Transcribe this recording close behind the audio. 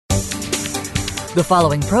The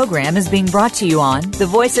following program is being brought to you on the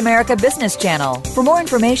Voice America Business Channel. For more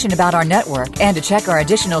information about our network and to check our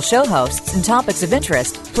additional show hosts and topics of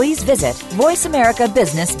interest, please visit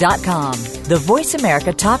voiceamericabusiness.com. The Voice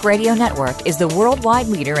America Talk Radio Network is the worldwide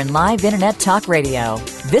leader in live Internet talk radio.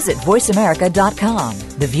 Visit voiceamerica.com.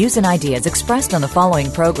 The views and ideas expressed on the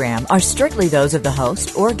following program are strictly those of the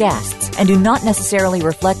host or guests and do not necessarily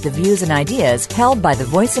reflect the views and ideas held by the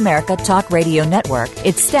Voice America Talk Radio Network,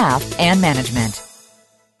 its staff, and management.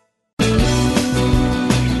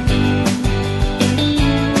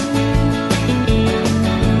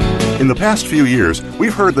 In the past few years,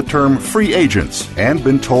 we've heard the term free agents and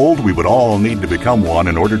been told we would all need to become one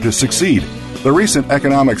in order to succeed. The recent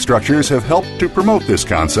economic structures have helped to promote this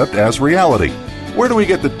concept as reality. Where do we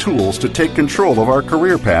get the tools to take control of our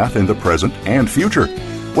career path in the present and future?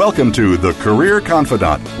 Welcome to The Career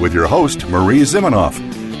Confidant with your host, Marie Zimenoff.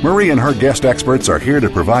 Marie and her guest experts are here to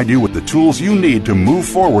provide you with the tools you need to move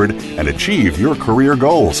forward and achieve your career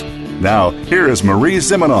goals. Now, here is Marie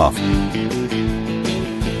Zimenoff.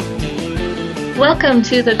 Welcome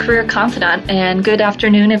to the Career Confidant, and good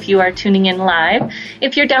afternoon if you are tuning in live.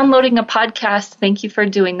 If you're downloading a podcast, thank you for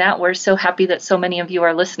doing that. We're so happy that so many of you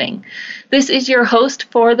are listening. This is your host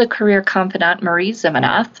for the Career Confidant, Marie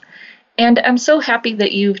Zimenoff, and I'm so happy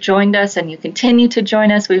that you've joined us and you continue to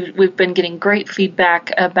join us. We've been getting great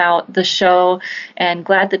feedback about the show and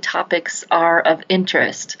glad the topics are of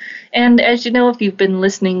interest. And as you know, if you've been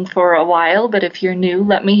listening for a while, but if you're new,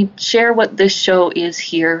 let me share what this show is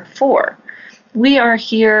here for. We are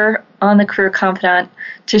here on the Career Confidant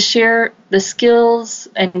to share the skills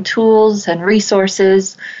and tools and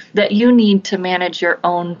resources that you need to manage your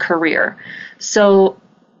own career. So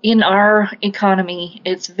in our economy,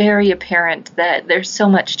 it's very apparent that there's so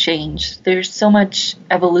much change. There's so much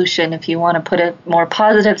evolution, if you want to put a more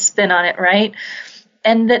positive spin on it, right?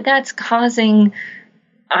 And that's causing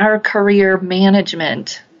our career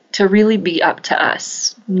management to really be up to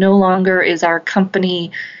us. No longer is our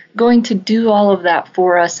company going to do all of that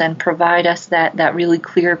for us and provide us that really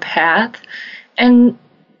clear path. And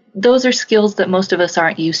those are skills that most of us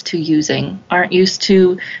aren't used to using, aren't used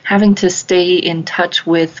to having to stay in touch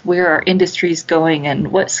with where our industry is going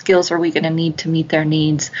and what skills are we going to need to meet their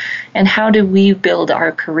needs, and how do we build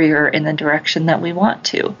our career in the direction that we want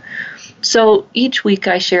to. So each week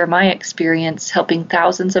I share my experience helping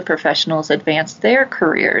thousands of professionals advance their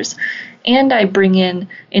careers, and I bring in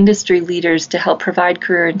industry leaders to help provide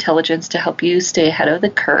career intelligence to help you stay ahead of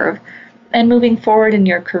the curve and moving forward in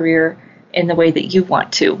your career in the way that you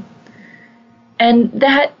want to. And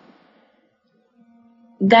that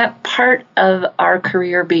part of our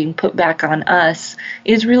career being put back on us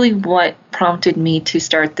is really what prompted me to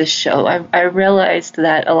start this show. I realized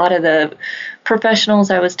that a lot of the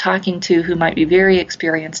professionals I was talking to who might be very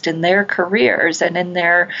experienced in their careers and in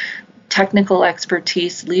their technical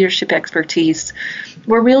expertise, leadership expertise,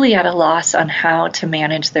 were really at a loss on how to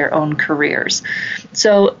manage their own careers.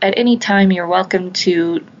 So at any time, you're welcome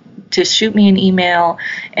to shoot me an email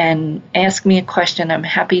and ask me a question. I'm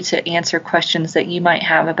happy to answer questions that you might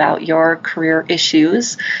have about your career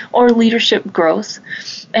issues or leadership growth.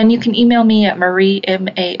 And you can email me at Marie,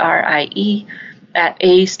 M-A-R-I-E, at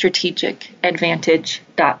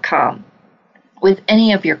astrategicadvantage.com with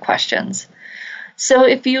any of your questions. So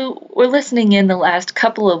if you were listening in the last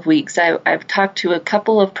couple of weeks, I've talked to a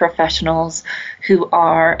couple of professionals who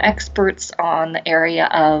are experts on the area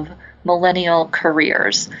of millennial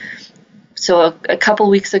careers. So a couple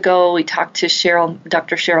weeks ago, we talked to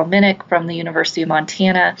Dr. Cheryl Minnick from the University of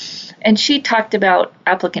Montana, and she talked about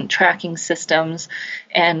applicant tracking systems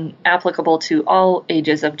and applicable to all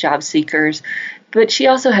ages of job seekers. But she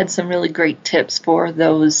also had some really great tips for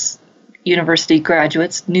those university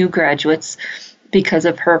graduates, new graduates, because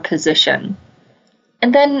of her position.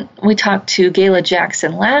 And then we talked to Gayla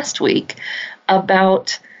Jackson last week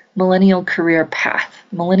about millennial career path,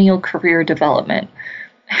 millennial career development,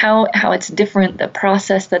 how it's different, the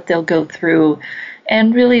process that they'll go through,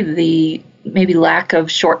 and really the maybe lack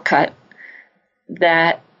of shortcut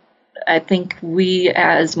that I think we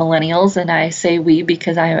as millennials, and I say we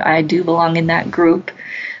because I do belong in that group,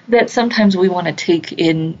 that sometimes we want to take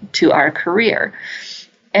into our career.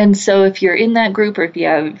 And so if you're in that group, or if you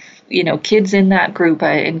have, kids in that group,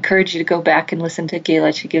 I encourage you to go back and listen to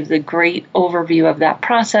Gayla. She gives a great overview of that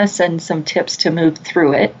process and some tips to move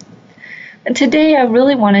through it. And today I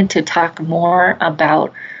really wanted to talk more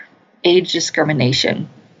about age discrimination.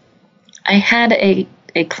 I had a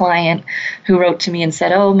client who wrote to me and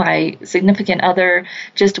said, my significant other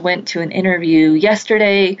just went to an interview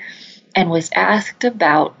yesterday and was asked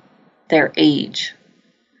about their age.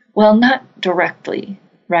 Well, not directly,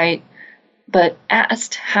 right? but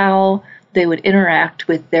asked how they would interact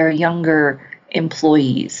with their younger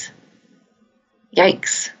employees.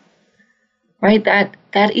 Yikes. Right? That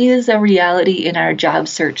is a reality in our job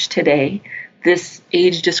search today, this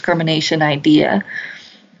age discrimination idea.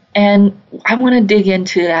 And I want to dig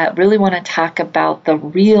into that, really want to talk about the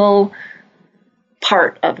real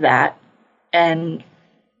part of that and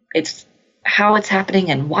it's how it's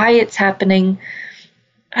happening and why it's happening.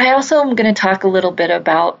 I also am going to talk a little bit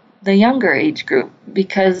about the younger age group,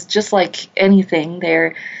 because just like anything,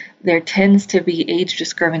 there tends to be age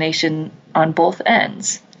discrimination on both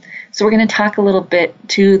ends. So we're going to talk a little bit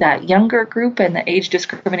to that younger group and the age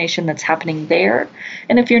discrimination that's happening there.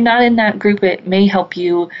 And if you're not in that group, it may help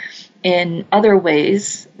you in other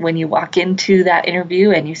ways when you walk into that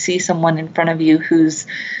interview and you see someone in front of you who's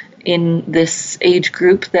in this age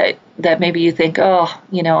group that maybe you think, oh,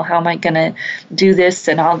 how am I going to do this?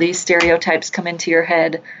 And all these stereotypes come into your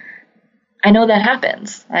head. I know that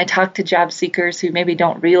happens. I talk to job seekers who maybe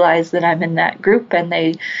don't realize that I'm in that group, and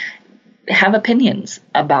they have opinions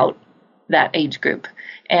about that age group.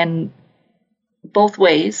 And both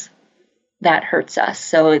ways, that hurts us.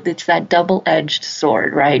 So it's that double-edged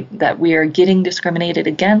sword, right? That we are getting discriminated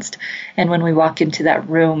against, and when we walk into that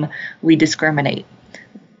room, we discriminate,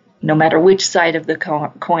 no matter which side of the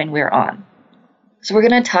coin we're on. So we're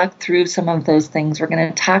going to talk through some of those things. We're going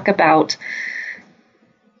to talk about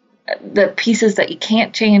the pieces that you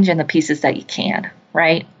can't change and the pieces that you can,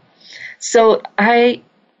 right? So I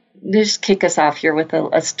just kick us off here with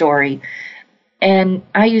a story. And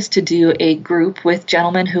I used to do a group with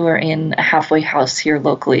gentlemen who are in a halfway house here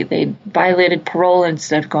locally. They violated parole.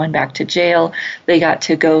 Instead of going back to jail, they got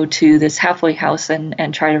to go to this halfway house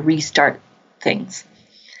and try to restart things.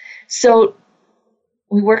 So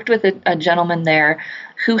we worked with a gentleman there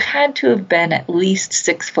who had to have been at least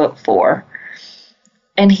 6'4",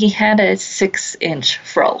 and he had a 6-inch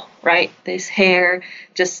fro, right? His hair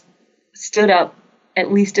just stood up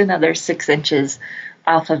at least another 6 inches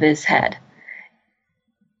off of his head.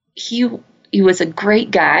 He was a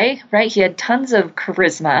great guy, right? He had tons of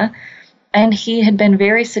charisma, and he had been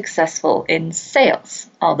very successful in sales,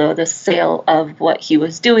 although the sale of what he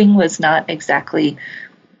was doing was not exactly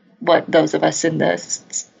what those of us in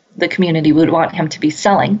the community would want him to be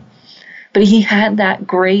selling. But he had that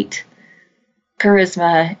great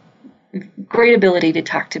charisma, great ability to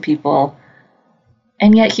talk to people,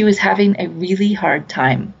 and yet he was having a really hard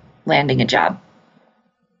time landing a job.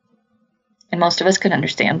 And most of us can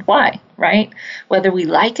understand why, right? Whether we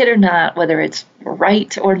like it or not, whether it's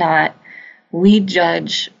right or not, we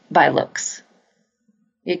judge by looks.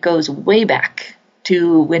 It goes way back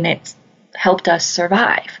to when it helped us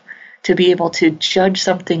survive, to be able to judge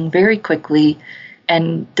something very quickly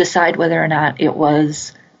and decide whether or not it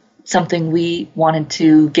was something we wanted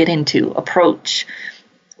to get into, approach,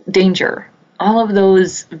 danger. All of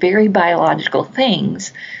those very biological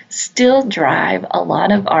things still drive a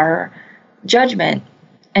lot of our judgment,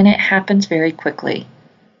 and it happens very quickly,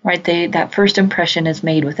 right? That first impression is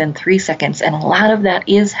made within 3 seconds, and a lot of that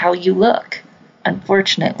is how you look,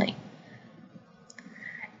 unfortunately.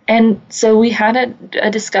 And so we had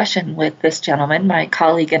a discussion with this gentleman, my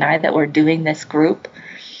colleague and I, that were doing this group.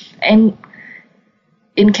 And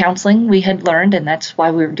in counseling, we had learned, and that's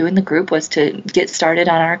why we were doing the group, was to get started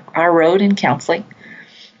on our road in counseling,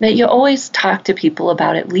 that you always talk to people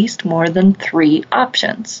about at least more than 3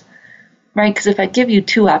 options, right? Because if I give you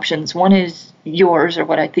 2 options, one is yours or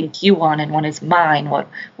what I think you want, and one is mine,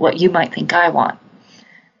 what you might think I want.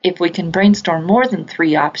 If we can brainstorm more than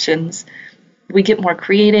 3 options, we get more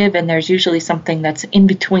creative, and there's usually something that's in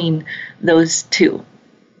between those 2.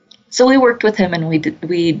 So we worked with him, and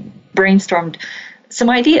we brainstormed some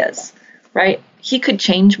ideas, right? He could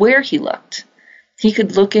change where he looked. He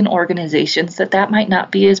could look in organizations that might not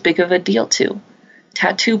be as big of a deal to.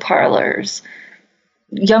 Tattoo parlors,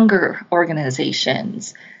 younger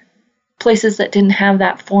organizations, places that didn't have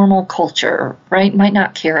that formal culture, right? Might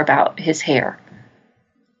not care about his hair.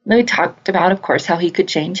 Then we talked about, of course, how he could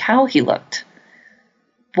change how he looked.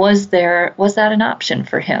 Was that an option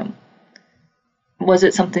for him? Was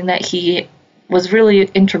it something that he was really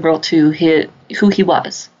integral to who he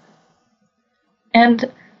was? And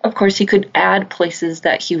of course, he could add places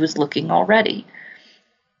that he was looking already,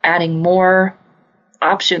 adding more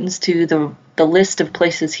options to the list of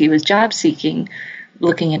places he was job seeking,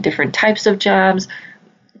 looking at different types of jobs,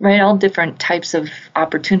 right? All different types of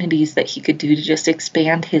opportunities that he could do to just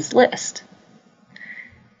expand his list.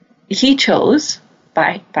 He chose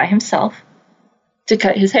by himself to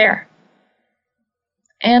cut his hair.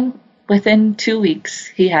 And within 2 weeks,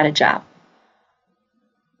 he had a job.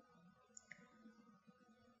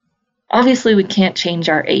 Obviously, we can't change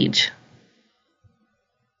our age.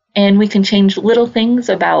 And we can change little things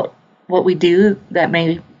about what we do that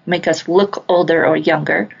may make us look older or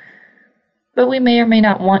younger. But we may or may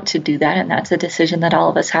not want to do that, and that's a decision that all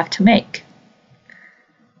of us have to make.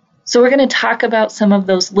 So we're going to talk about some of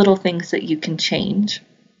those little things that you can change.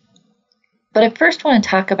 But I first want to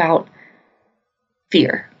talk about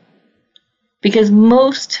fear. Because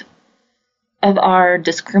most of our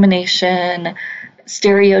discrimination,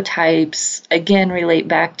 stereotypes, again, relate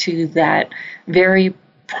back to that very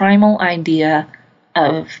primal idea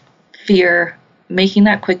of fear, making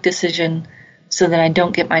that quick decision so that I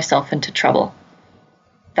don't get myself into trouble.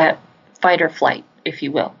 That fight or flight, if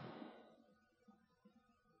you will.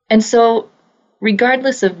 And so,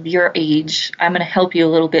 regardless of your age, I'm going to help you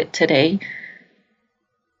a little bit today.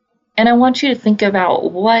 And I want you to think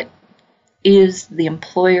about what is the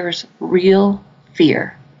employer's real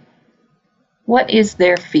fear. What is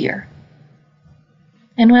their fear?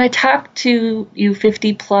 And when I talk to you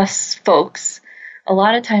 50 plus folks, a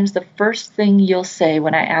lot of times the first thing you'll say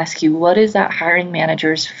when I ask you, what is that hiring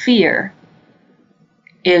manager's fear?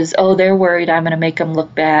 Is, oh, they're worried I'm going to make them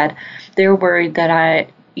look bad. They're worried that I'm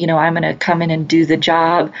going to come in and do the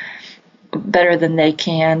job better than they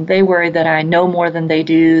can. They worry that I know more than they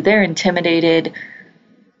do. They're intimidated.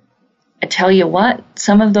 I tell you what,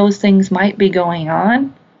 some of those things might be going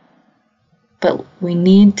on, but we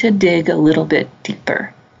need to dig a little bit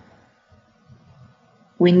deeper.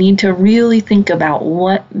 We need to really think about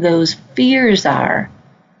what those fears are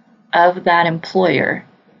of that employer.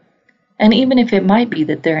 And even if it might be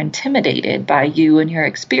that they're intimidated by you and your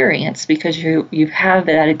experience because you have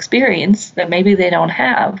that experience that maybe they don't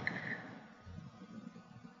have,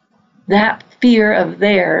 that fear of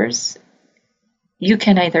theirs, you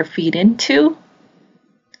can either feed into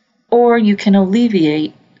or you can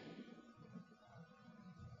alleviate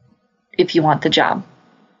if you want the job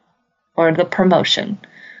or the promotion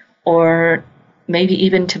or maybe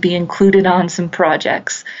even to be included on some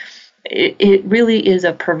projects. It really is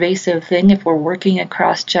a pervasive thing if we're working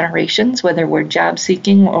across generations, whether we're job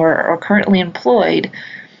seeking or currently employed,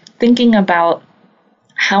 thinking about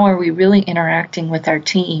how are we really interacting with our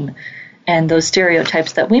team and those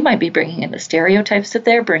stereotypes that we might be bringing in, the stereotypes that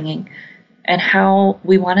they're bringing, and how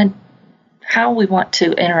we want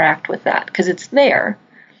to interact with that, because it's there.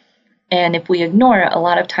 And if we ignore it, a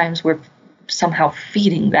lot of times we're somehow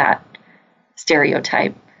feeding that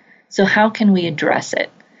stereotype. So how can we address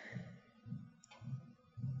it?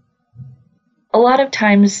 A lot of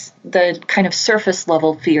times the kind of surface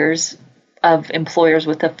level fears of employers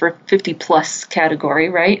with the 50 plus category,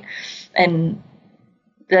 right? And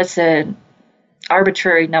that's an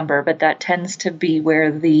arbitrary number, but that tends to be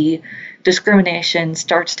where the discrimination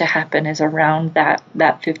starts to happen, is around that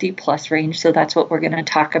 50 plus range. So that's what we're going to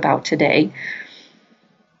talk about today.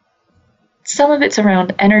 Some of it's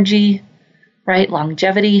around energy, right?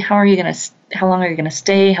 Longevity. How long are you going to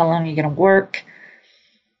stay? How long are you going to work?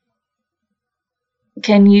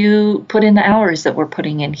 Can you put in the hours that we're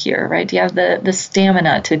putting in here, right? Do you have the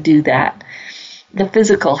stamina to do that? The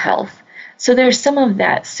physical health. So there's some of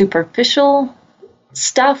that superficial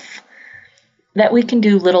stuff that we can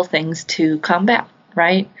do little things to combat,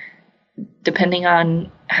 right? Depending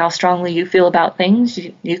on how strongly you feel about things,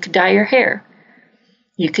 you could dye your hair.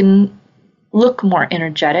 You can look more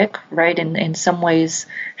energetic, right? In some ways,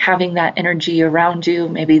 having that energy around you,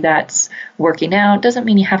 maybe that's working out. Doesn't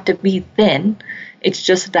mean you have to be thin. It's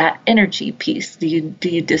just that energy piece. Do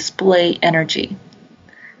you display energy?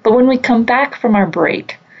 But when we come back from our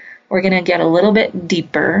break, we're going to get a little bit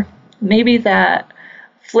deeper. Maybe that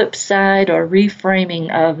flip side or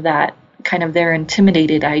reframing of that kind of their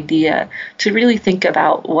intimidated idea to really think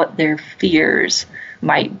about what their fears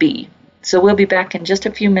might be. So we'll be back in just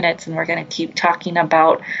a few minutes, and we're going to keep talking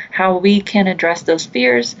about how we can address those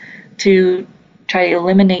fears to try to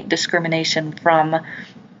eliminate discrimination from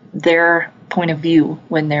their point of view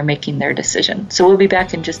when they're making their decision. So we'll be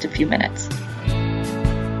back in just a few minutes.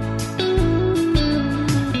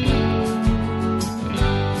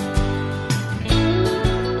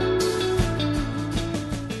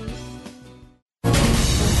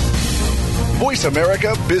 Voice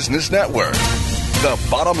America Business Network, the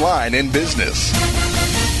bottom line in business.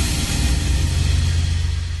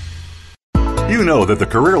 You know that the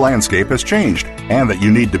career landscape has changed and that you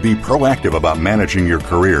need to be proactive about managing your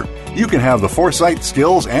career. You can have the foresight,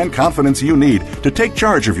 skills, and confidence you need to take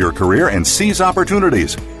charge of your career and seize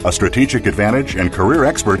opportunities. A strategic advantage and career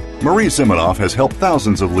expert, Marie Zimenoff has helped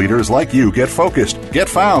thousands of leaders like you get focused, get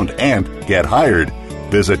found, and get hired.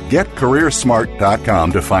 Visit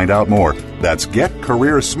getcareersmart.com to find out more. That's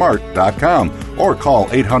getcareersmart.com or call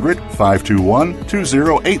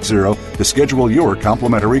 800-521-2080 to schedule your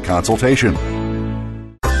complimentary consultation.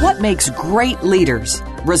 What makes great leaders?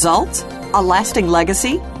 Results? A lasting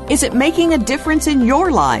legacy? Is it making a difference in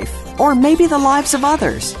your life? Or maybe the lives of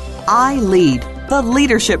others? I Lead, the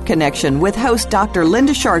Leadership Connection with host Dr.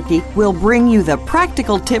 Linda Sharkey will bring you the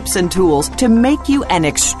practical tips and tools to make you an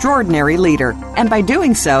extraordinary leader. And by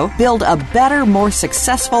doing so, build a better, more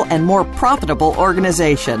successful, and more profitable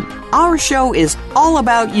organization. Our show is all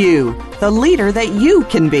about you, the leader that you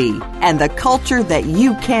can be, and the culture that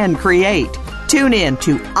you can create. Tune in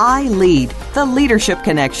to I Lead, the Leadership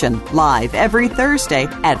Connection, live every Thursday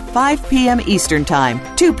at 5 p.m. Eastern Time,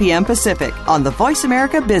 2 p.m. Pacific on the Voice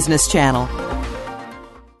America Business Channel.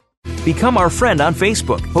 Become our friend on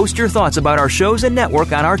Facebook. Post your thoughts about our shows and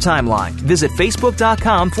network on our timeline. Visit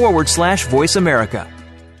facebook.com/Voice America.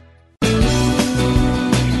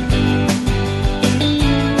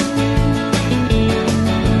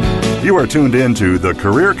 You are tuned in to The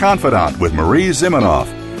Career Confidant with Marie Zimenoff.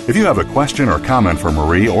 If you have a question or comment for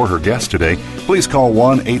Marie or her guest today, please call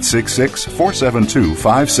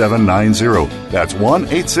 1-866-472-5790. That's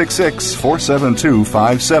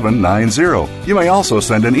 1-866-472-5790. You may also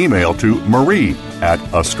send an email to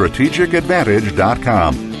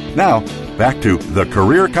marie@astrategicadvantage.com. Now, back to The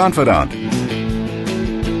Career Confidant.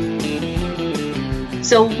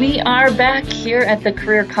 So we are back here at The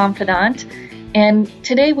Career Confidant, and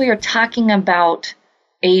today we are talking about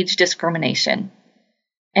age discrimination.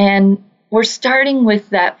 And we're starting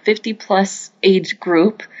with that 50-plus age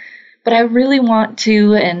group, but I really want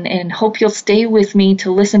to and hope you'll stay with me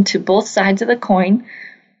to listen to both sides of the coin,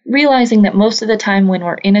 realizing that most of the time when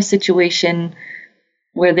we're in a situation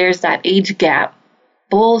where there's that age gap,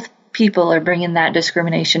 both people are bringing that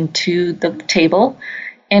discrimination to the table,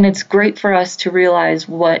 and it's great for us to realize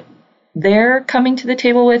what they're coming to the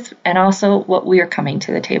table with and also what we are coming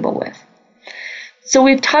to the table with. So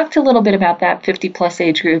we've talked a little bit about that 50-plus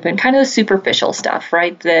age group and kind of the superficial stuff,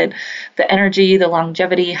 right? The energy, the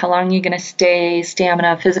longevity, how long you're going to stay,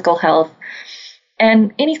 stamina, physical health,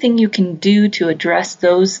 and anything you can do to address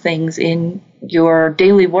those things in your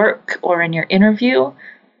daily work or in your interview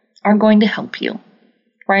are going to help you,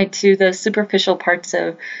 right? To the superficial parts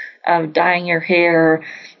of dyeing your hair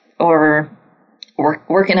or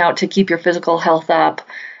working out to keep your physical health up,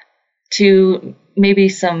 to maybe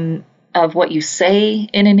some of what you say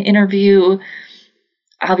in an interview.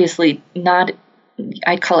 Obviously not,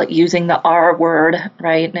 I'd call it using the R word,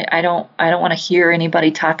 right? I don't want to hear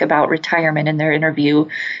anybody talk about retirement in their interview.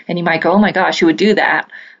 And you might go, oh my gosh, who would do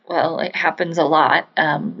that? Well, it happens a lot,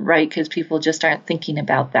 right? Because people just aren't thinking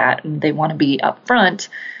about that and they want to be upfront.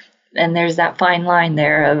 And there's that fine line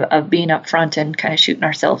there of being upfront and kind of shooting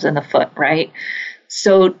ourselves in the foot, right?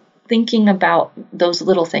 So thinking about those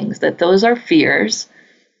little things, that those are fears,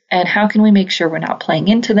 and how can we make sure we're not playing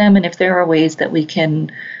into them? And if there are ways that we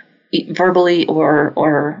can verbally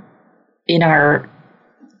or in our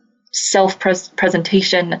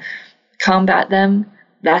self-presentation combat them,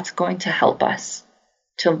 that's going to help us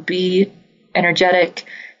to be energetic,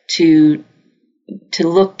 to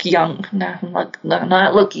look young, not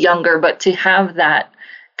look younger, but to have that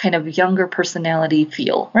kind of younger personality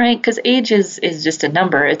feel, right? Because age is just a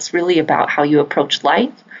number. It's really about how you approach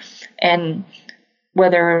life. And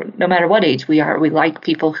no matter what age we are, we like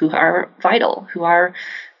people who are vital, who are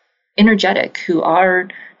energetic, who are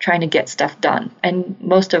trying to get stuff done. And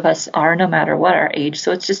most of us are, no matter what our age.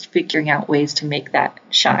 So it's just figuring out ways to make that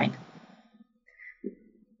shine.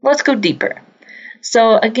 Let's go deeper.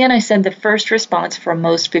 So again, I said the first response for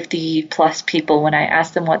most 50-plus people when I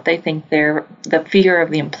ask them what they think the fear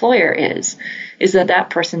of the employer is that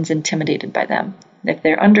person's intimidated by them. If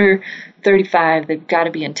they're under 35, they've got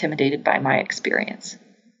to be intimidated by my experience.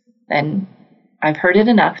 And I've heard it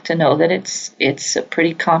enough to know that it's a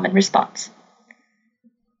pretty common response.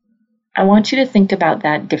 I want you to think about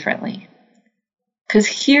that differently. Because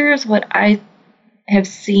here's what I have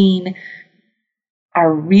seen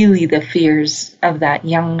are really the fears of that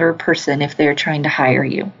younger person if they're trying to hire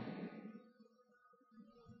you.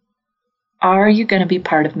 Are you going to be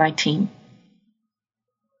part of my team?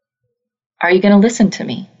 Are you going to listen to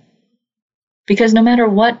me? Because no matter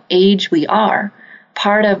what age we are,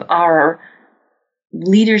 part of our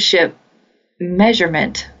leadership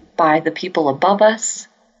measurement by the people above us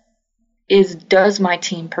is, does my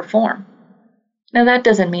team perform? Now, that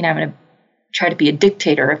doesn't mean I'm going to try to be a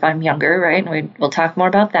dictator if I'm younger, right? And we'll talk more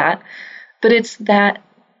about that. But it's that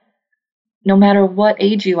no matter what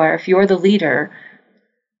age you are, if you're the leader,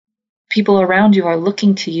 people around you are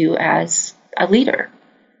looking to you as a leader.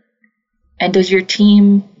 And does your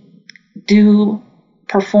team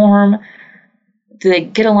perform? Do they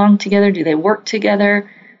get along together? Do they work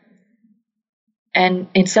together? And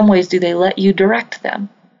in some ways, do they let you direct them?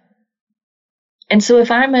 And so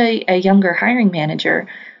if I'm a younger hiring manager,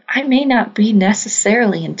 I may not be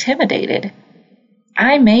necessarily intimidated.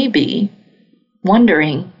 I may be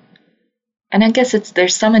wondering, and I guess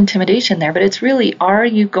there's some intimidation there, but it's really, are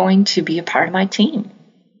you going to be a part of my team?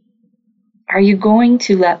 Are you going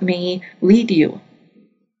to let me lead you?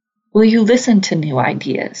 Will you listen to new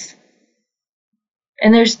ideas?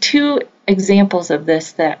 And there's two examples of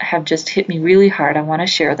this that have just hit me really hard. I want to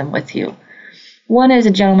share them with you. One is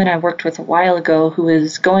a gentleman I worked with a while ago who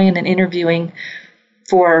was going in and interviewing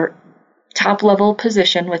for top-level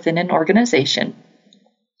position within an organization.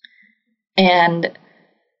 And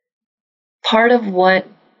part of what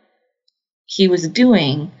he was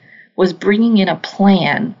doing was bringing in a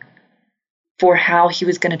plan for how he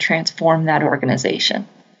was going to transform that organization.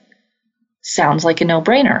 Sounds like a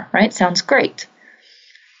no-brainer, right? Sounds great.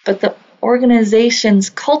 But the organization's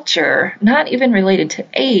culture, not even related to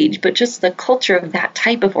age, but just the culture of that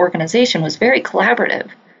type of organization was very collaborative.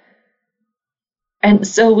 And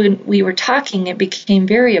so when we were talking, it became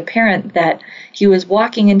very apparent that he was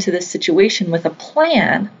walking into this situation with a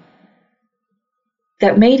plan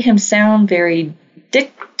that made him sound very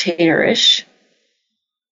dictatorish.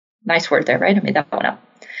 Nice word there, right? I made that one up.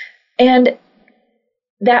 And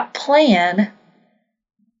that plan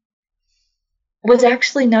was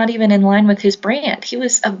actually not even in line with his brand. He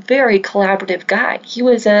was a very collaborative guy. He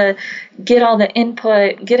was a get all the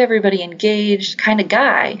input, get everybody engaged kind of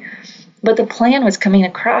guy. But the plan was coming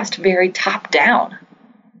across very top down.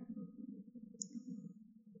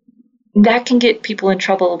 That can get people in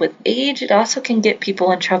trouble with age. It also can get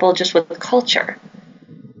people in trouble just with the culture.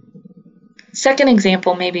 Second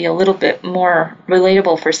example, maybe a little bit more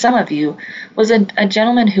relatable for some of you, was a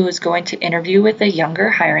gentleman who was going to interview with a younger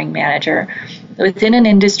hiring manager within an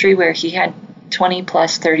industry where he had 20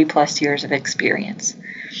 plus, 30 plus years of experience.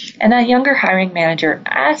 And that younger hiring manager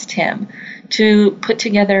asked him to put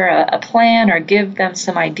together a plan or give them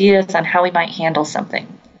some ideas on how he might handle something.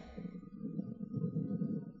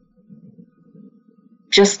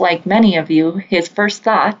 Just like many of you, his first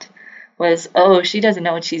thought was, oh, she doesn't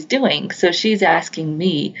know what she's doing, so she's asking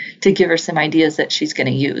me to give her some ideas that she's going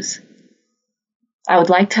to use. I would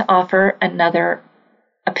like to offer another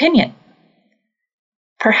opinion.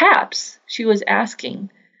 Perhaps she was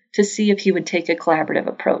asking to see if he would take a collaborative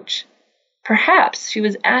approach. Perhaps she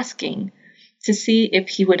was asking to see if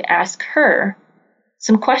he would ask her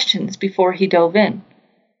some questions before he dove in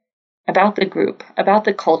about the group, about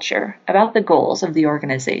the culture, about the goals of the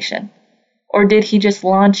organization. Or did he just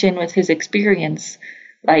launch in with his experience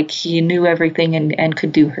like he knew everything and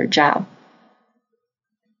could do her job?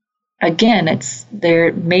 Again,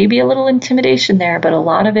 there may be a little intimidation there, but a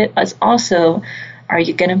lot of it is also, are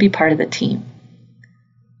you going to be part of the team?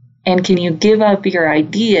 And can you give up your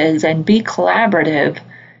ideas and be collaborative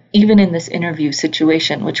even in this interview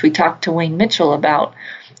situation, which we talked to Wayne Mitchell about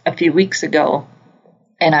a few weeks ago.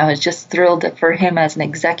 And I was just thrilled for him as an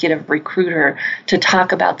executive recruiter to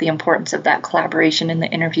talk about the importance of that collaboration in the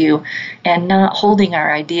interview and not holding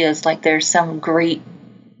our ideas like there's some great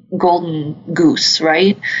golden goose,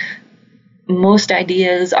 right? Most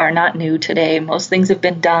ideas are not new today. Most things have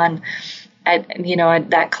been done.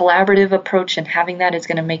 That collaborative approach and having that is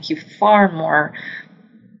going to make you far more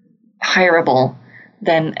hireable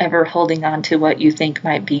than ever holding on to what you think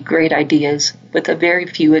might be great ideas, with a very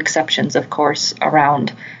few exceptions, of course,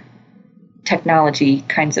 around technology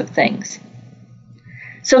kinds of things.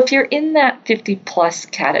 So if you're in that 50 plus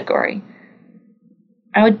category,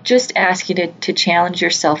 I would just ask you to challenge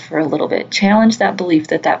yourself for a little bit. Challenge that belief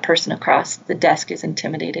that person across the desk is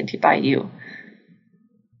intimidated by you.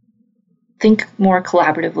 Think more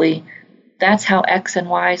collaboratively. That's how X and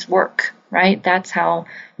Y's work, right? That's how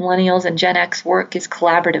Millennials and Gen X work, is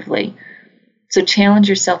collaboratively. So challenge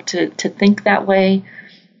yourself to think that way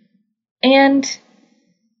and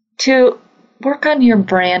to work on your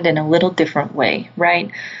brand in a little different way,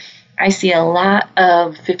 right? I see a lot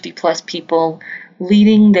of 50 plus people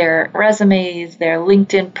leading their resumes, their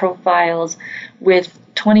LinkedIn profiles with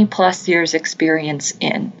 20 plus years experience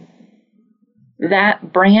in.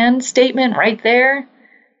 That brand statement right there,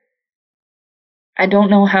 I don't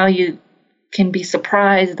know how you can be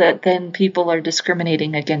surprised that then people are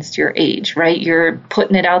discriminating against your age, right? You're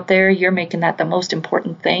putting it out there, you're making that the most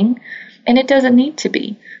important thing, and it doesn't need to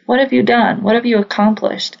be. What have you done? What have you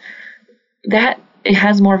accomplished? That it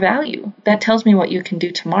has more value. That tells me what you can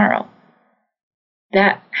do tomorrow.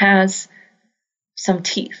 That has some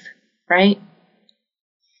teeth, right?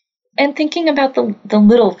 And thinking about the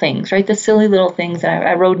little things, right? The silly little things.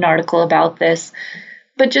 I wrote an article about this,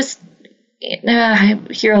 but just I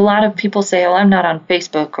hear a lot of people say, "Oh, I'm not on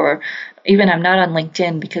Facebook," or even "I'm not on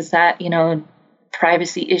LinkedIn because that,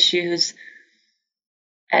 privacy issues."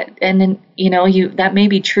 And then, that may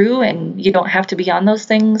be true, and you don't have to be on those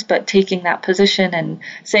things, but taking that position and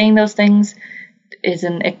saying those things is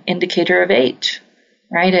an indicator of age,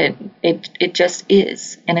 right? It just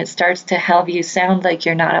is. And it starts to have you sound like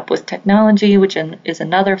you're not up with technology, which is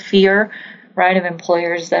another fear, right, of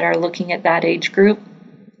employers that are looking at that age group.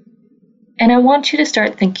 And I want you to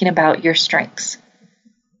start thinking about your strengths.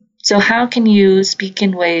 So how can you speak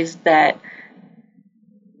in ways that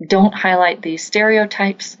don't highlight these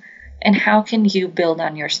stereotypes, and how can you build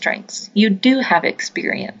on your strengths? You do have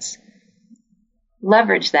experience.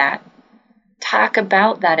 Leverage that. Talk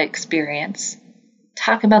about that experience.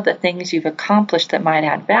 Talk about the things you've accomplished that might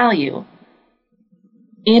add value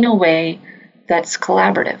in a way that's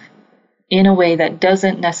collaborative, in a way that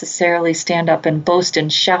doesn't necessarily stand up and boast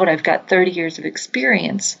and shout, "I've got 30 years of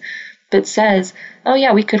experience," but says, "Oh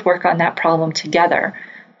yeah, we could work on that problem together.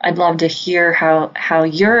 I'd love to hear how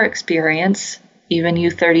your experience, even you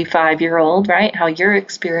 35-year-old, right, how your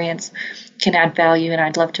experience can add value, and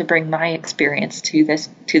I'd love to bring my experience to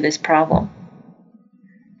this problem."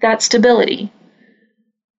 That stability,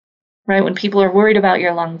 right? When people are worried about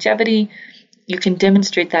your longevity, you can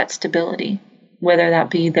demonstrate that stability, whether that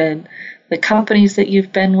be the companies that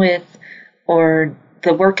you've been with or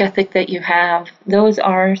the work ethic that you have. Those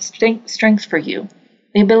are strengths for you.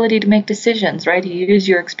 The ability to make decisions, right? You use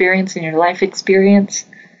your experience and your life experience,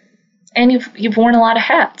 and you've worn a lot of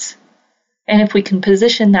hats. And if we can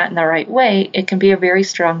position that in the right way, it can be a very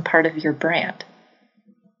strong part of your brand.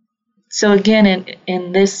 So again,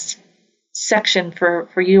 in this section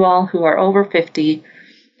for you all who are over 50,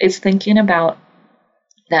 is thinking about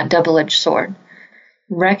that double-edged sword.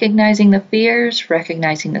 Recognizing the fears,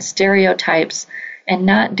 recognizing the stereotypes, and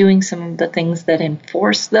not doing some of the things that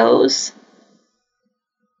enforce those,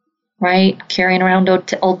 right? Carrying around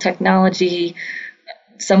old technology,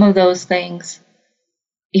 some of those things,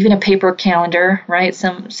 even a paper calendar, right?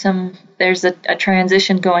 Some there's a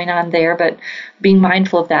transition going on there, but being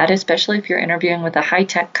mindful of that, especially if you're interviewing with a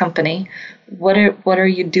high-tech company. What are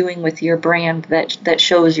you doing with your brand that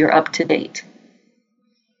shows you're up to date?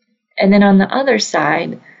 And then on the other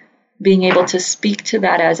side, being able to speak to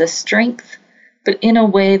that as a strength, but in a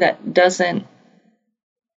way that doesn't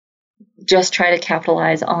just try to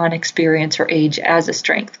capitalize on experience or age as a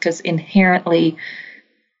strength, because inherently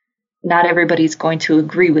not everybody's going to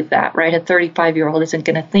agree with that, right? A 35-year-old isn't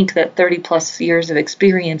going to think that 30 plus years of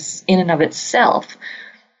experience in and of itself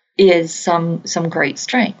is some great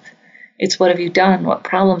strength. It's what have you done? What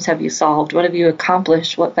problems have you solved? What have you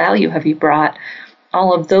accomplished? What value have you brought?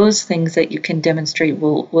 All of those things that you can demonstrate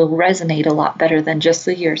will resonate a lot better than just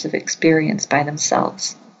the years of experience by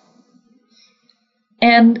themselves.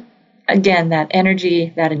 And again, that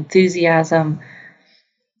energy, that enthusiasm,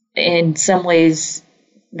 in some ways,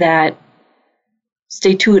 that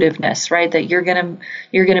stay-to-itiveness, right? That you're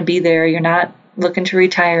gonna be there. You're not looking to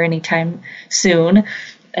retire anytime soon,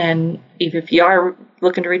 and even if you are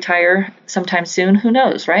looking to retire sometime soon, who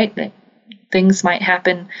knows, right? Things might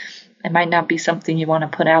happen. It might not be something you want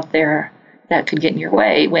to put out there that could get in your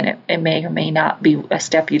way when it may or may not be a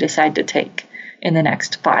step you decide to take in the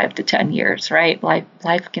next 5 to 10 years, right?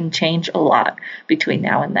 Life can change a lot between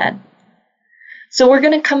now and then. So we're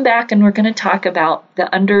going to come back and we're going to talk about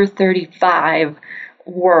the under 35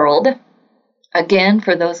 world. Again,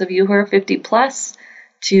 for those of you who are 50 plus,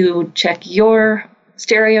 to check your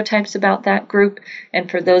stereotypes about that group.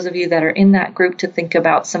 And for those of you that are in that group, to think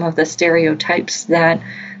about some of the stereotypes that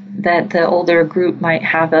the older group might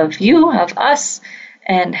have of you, of us,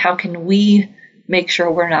 and how can we make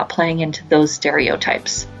sure we're not playing into those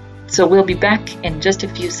stereotypes. So we'll be back in just a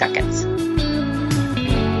few seconds.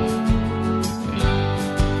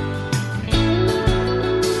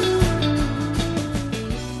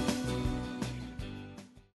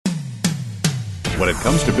 When it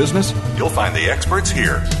comes to business, you'll find the experts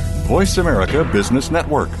here. Voice America Business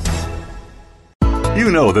Network.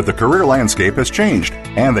 You know that the career landscape has changed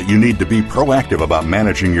and that you need to be proactive about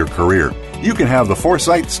managing your career. You can have the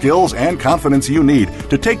foresight, skills, and confidence you need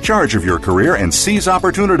to take charge of your career and seize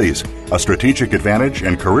opportunities. A strategic advantage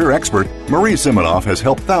and career expert, Marie Zimenoff has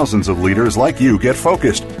helped thousands of leaders like you get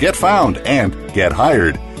focused, get found, and get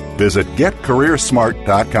hired. Visit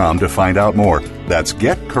getcareersmart.com to find out more. That's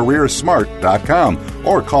getcareersmart.com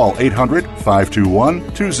or call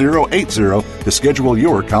 800-521-2080 to schedule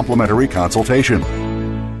your complimentary consultation.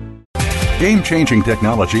 Game-changing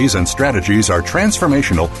technologies and strategies are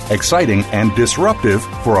transformational, exciting, and disruptive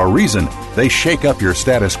for a reason. They shake up your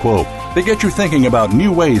status quo. They get you thinking about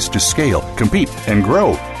new ways to scale, compete, and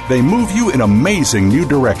grow. They move you in amazing new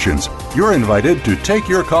directions. You're invited to take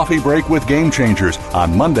your coffee break with Game Changers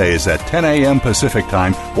on Mondays at 10 a.m. Pacific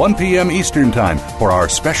Time, 1 p.m. Eastern Time for our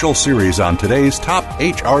special series on today's top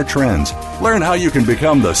HR trends. Learn how you can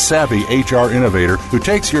become the savvy HR innovator who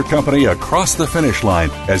takes your company across the finish line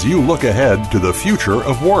as you look ahead to the future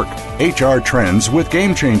of work. HR Trends with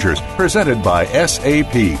Game Changers, presented by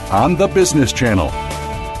SAP on the Business Channel.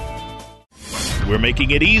 We're making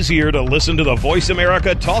it easier to listen to the Voice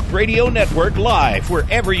America Talk Radio Network live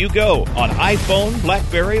wherever you go on iPhone,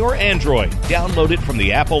 BlackBerry, or Android. Download it from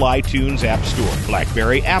the Apple iTunes App Store,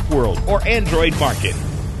 BlackBerry App World, or Android Market.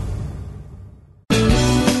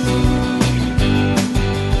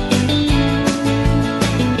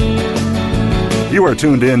 You are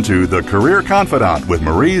tuned in to The Career Confidant with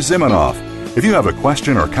Marie Zimenoff. If you have a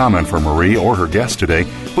question or comment for Marie or her guest today,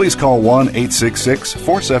 please call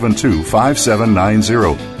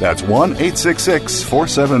 1-866-472-5790. That's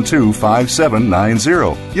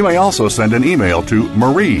 1-866-472-5790. You may also send an email to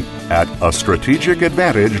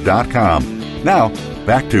marie@astrategicadvantage.com. Now,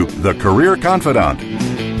 back to The Career Confidant.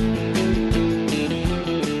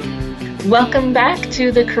 Welcome back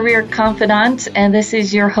to The Career Confidant, and this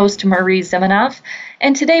is your host, Marie Zimenoff.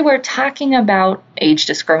 And today we're talking about age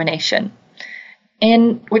discrimination.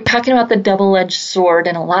 And we're talking about the double-edged sword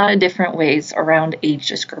in a lot of different ways around age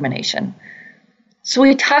discrimination. So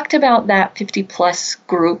we talked about that 50-plus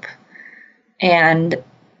group and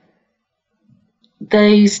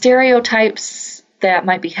the stereotypes that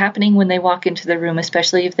might be happening when they walk into the room,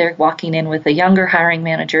 especially if they're walking in with a younger hiring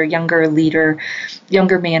manager, younger leader,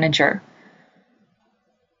 younger manager.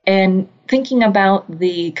 And thinking about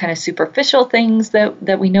the kind of superficial things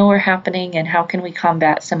that we know are happening and how can we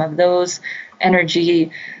combat some of those: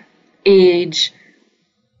 energy, age,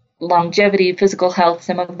 longevity, physical health,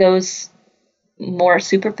 some of those more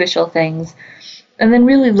superficial things. And then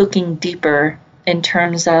really looking deeper in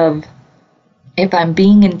terms of, if I'm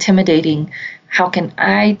being intimidating, how can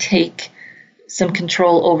I take some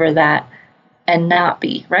control over that and not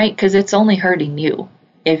be, right? Because it's only hurting you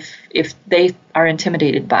if they are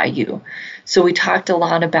intimidated by you. So we talked a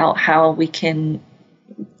lot about how we can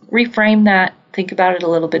reframe that, think about it a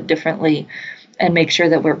little bit differently, and make sure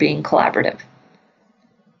that we're being collaborative.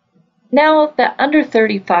 Now, the under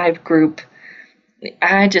 35 group,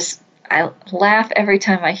 I laugh every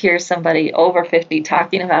time I hear somebody over 50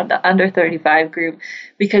 talking about the under 35 group,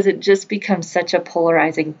 because it just becomes such a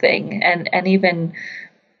polarizing thing. And even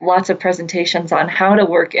lots of presentations on how to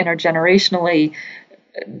work intergenerationally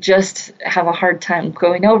just have a hard time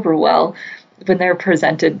going over well when they're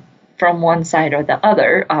presented from one side or the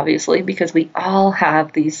other, obviously, because we all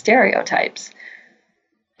have these stereotypes.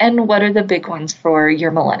 And what are the big ones for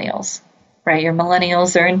your millennials, right? Your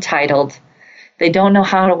millennials are entitled. They don't know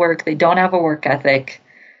how to work. They don't have a work ethic.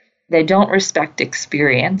 They don't respect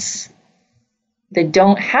experience. They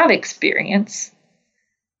don't have experience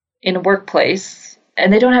in a workplace,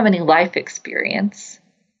 and they don't have any life experience.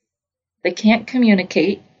 They can't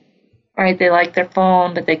communicate, right? They like their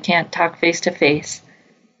phone, but they can't talk face to face.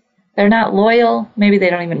 They're not loyal. Maybe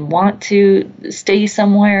they don't even want to stay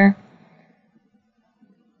somewhere.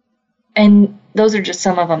 And those are just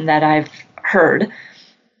some of them that I've heard.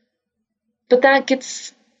 But that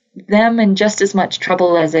gets them in just as much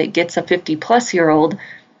trouble as it gets a 50-plus-year-old.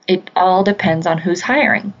 It all depends on who's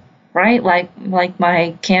hiring, right? Like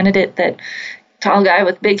my candidate, that tall guy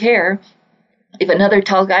with big hair. If another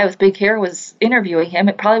tall guy with big hair was interviewing him,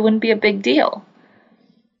 it probably wouldn't be a big deal.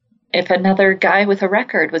 If another guy with a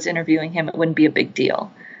record was interviewing him, it wouldn't be a big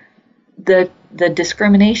deal. The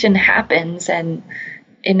discrimination happens, and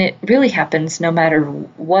it really happens no matter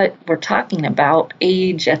what we're talking about: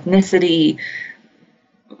 age, ethnicity,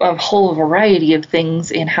 a whole variety of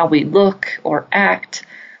things in how we look or act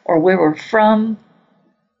or where we're from.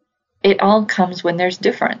 It all comes when there's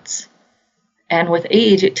difference. And with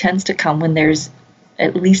age, it tends to come when there's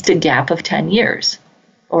at least a gap of 10 years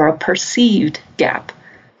or a perceived gap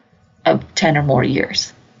of 10 or more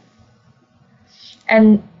years.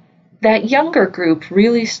 And that younger group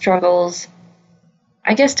really struggles,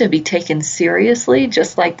 I guess, to be taken seriously,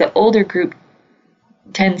 just like the older group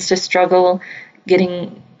tends to struggle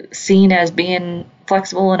getting seen as being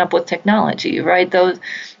flexible and up with technology, right?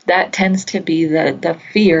 That tends to be the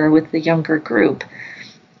fear with the younger group.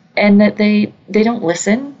 And that they don't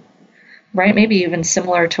listen, right? Maybe even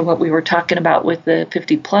similar to what we were talking about with the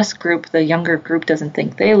 50-plus group. The younger group doesn't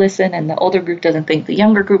think they listen, and the older group doesn't think the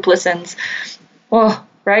younger group listens. Well,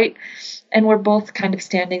 right? And we're both kind of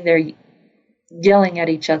standing there yelling at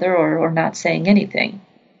each other or not saying anything.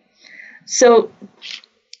 So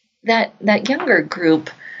that younger group,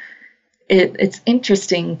 it's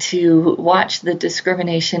interesting to watch the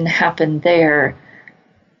discrimination happen there,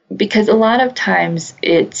 because a lot of times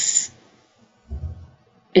it's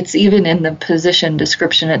even in the position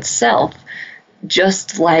description itself,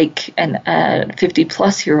 just like a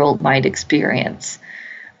 50-plus-year-old might experience,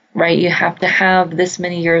 right? You have to have this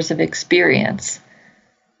many years of experience.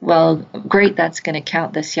 Well, great, that's going to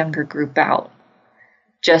count this younger group out.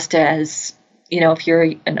 Just as, if you're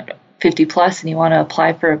 50-plus and you want to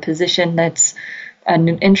apply for a position that's an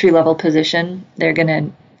entry-level position, they're going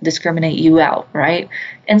to discriminate you out, right?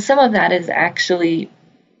 And some of that is actually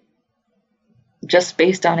just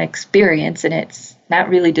based on experience, and it's not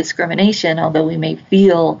really discrimination, although we may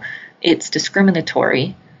feel it's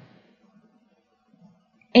discriminatory.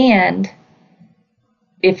 And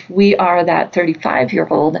if we are that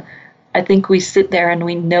 35-year-old, I think we sit there and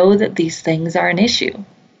we know that these things are an issue.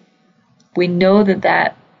 We know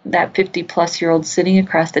that 50-plus-year-old sitting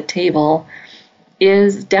across the table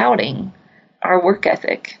is doubting our work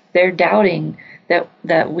ethic. They're doubting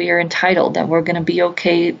that we are entitled, that we're going to be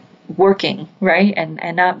okay working, right,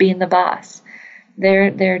 and not being the boss.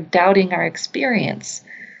 They're doubting our experience.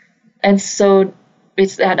 And so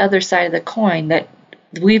it's that other side of the coin that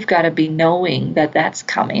we've got to be knowing that that's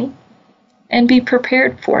coming and be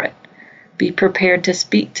prepared for it. Be prepared to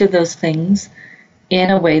speak to those things in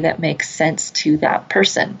a way that makes sense to that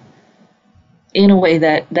person, in a way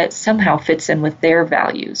that somehow fits in with their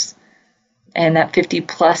values. And that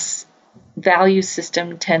 50-plus value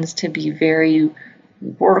system tends to be very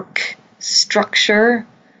work structure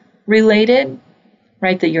related,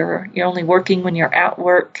 right? That you're only working when you're at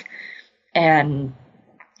work, and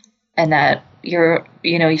that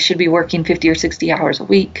you should be working 50 or 60 hours a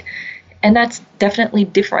week. And that's definitely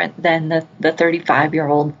different than the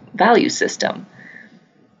 35-year-old value system.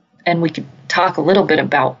 And we could talk a little bit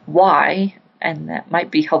about why, and that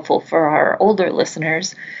might be helpful for our older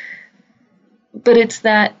listeners. But it's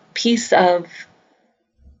that piece of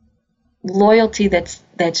loyalty that's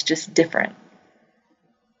just different,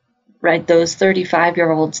 right? Those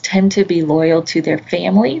 35-year-olds tend to be loyal to their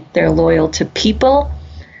family, they're loyal to people,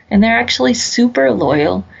 and they're actually super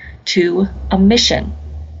loyal to a mission.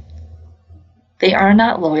 They are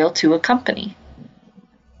not loyal to a company.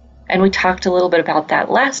 And we talked a little bit about that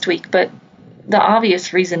last week, but the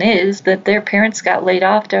obvious reason is that their parents got laid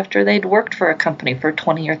off after they'd worked for a company for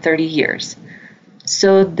 20 or 30 years.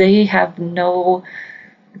 So they have no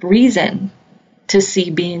reason to see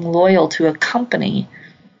being loyal to a company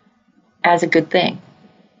as a good thing.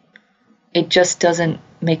 It just doesn't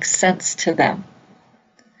make sense to them.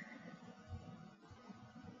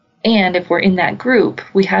 And if we're in that group,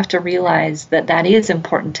 we have to realize that is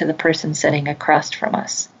important to the person sitting across from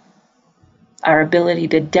us. Our ability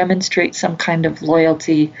to demonstrate some kind of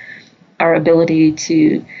loyalty, our ability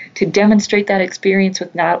to demonstrate that experience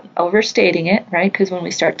with not overstating it, right? Because when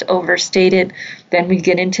we start to overstate it, then we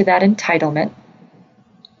get into that entitlement.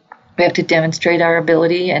 We have to demonstrate our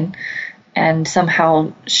ability and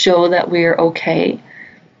somehow show that we're okay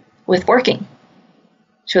with working,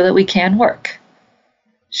 show that we can work,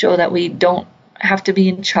 show that we don't have to be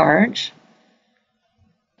in charge.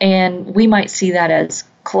 And we might see that as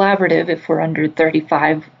collaborative if we're under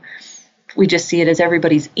 35. We just see it as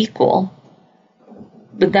everybody's equal.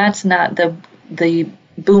 But that's not the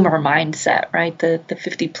boomer mindset, right? The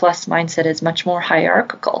 50-plus mindset is much more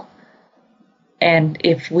hierarchical. And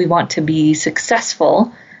if we want to be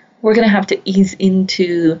successful, we're going to have to ease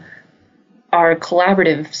into our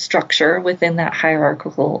collaborative structure within that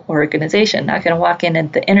hierarchical organization. Not going to walk in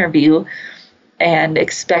at the interview and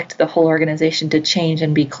expect the whole organization to change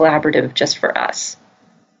and be collaborative just for us.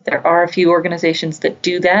 There are a few organizations that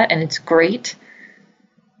do that, and it's great.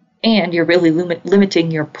 And you're really limiting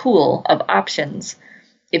your pool of options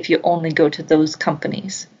if you only go to those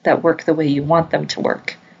companies that work the way you want them to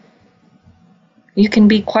work. You can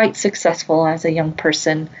be quite successful as a young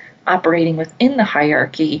person operating within the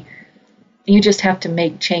hierarchy. You just have to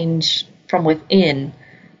make change from within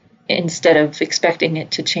instead of expecting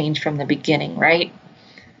it to change from the beginning, right?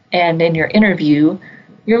 And in your interview,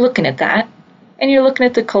 you're looking at that. And you're looking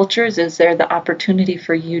at the cultures. Is there the opportunity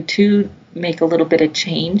for you to make a little bit of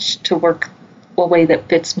change to work a way that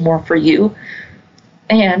fits more for you?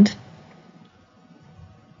 And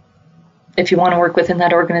if you want to work within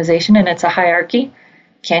that organization and it's a hierarchy,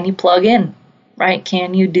 can you plug in, right?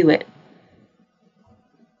 Can you do it?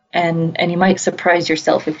 And you might surprise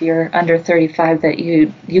yourself if you're under 35 that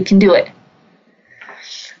you can do it.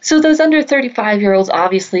 So those under 35-year-olds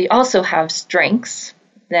obviously also have strengths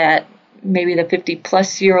that maybe the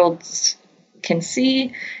 50-plus-year-olds can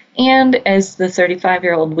see. And as the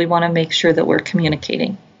 35-year-old, we want to make sure that we're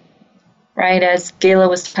communicating, right? As Gayla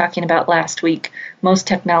was talking about last week, most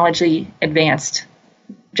technology advanced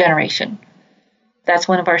generation. That's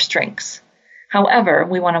one of our strengths. However,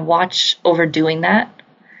 we want to watch overdoing that.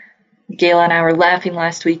 Gayla and I were laughing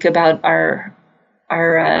last week about our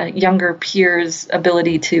younger peers'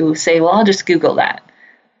 ability to say, well, I'll just Google that.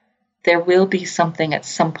 There will be something at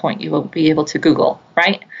some point you will be able to Google,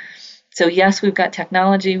 right? So yes, we've got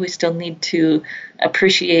technology. We still need to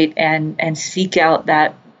appreciate and seek out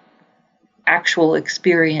that actual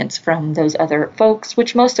experience from those other folks,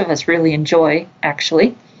 which most of us really enjoy,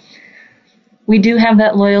 actually. We do have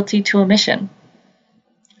that loyalty to a mission.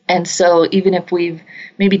 And so even if we've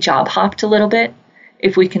maybe job hopped a little bit,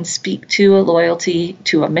 if we can speak to a loyalty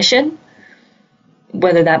to a mission,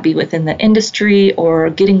 whether that be within the industry or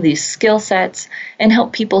getting these skill sets, and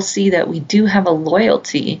help people see that we do have a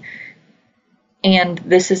loyalty, and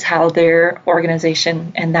this is how their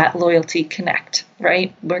organization and that loyalty connect,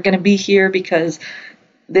 right? We're going to be here because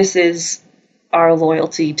this is our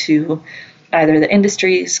loyalty to either the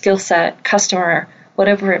industry, skill set, customer,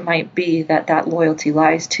 whatever it might be that loyalty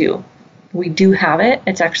lies to. We do have it.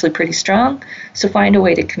 It's actually pretty strong. So find a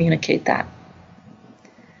way to communicate that.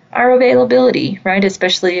 Our availability, right?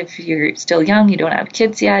 Especially if you're still young, you don't have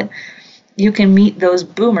kids yet, you can meet those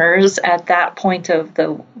boomers at that point of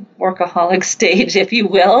the workaholic stage, if you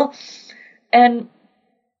will, and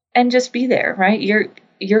just be there, right? You're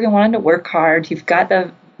going to want to work hard. You've got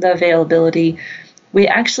the availability. We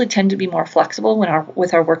actually tend to be more flexible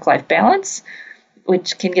with our work-life balance,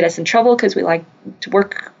 which can get us in trouble because we like to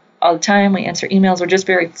work all the time. We answer emails. We're just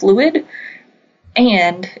very fluid,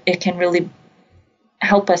 and it can really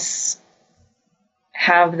help us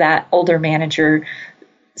have that older manager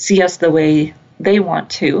see us the way they want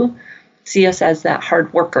to, see us as that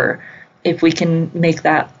hard worker. If we can make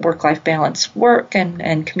that work-life balance work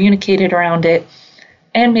and communicate it around it,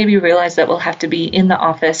 and maybe realize that we'll have to be in the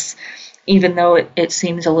office, even though it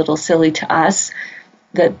seems a little silly to us,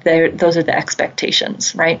 that those are the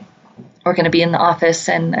expectations, right? We're going to be in the office,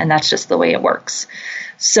 and that's just the way it works.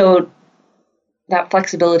 So that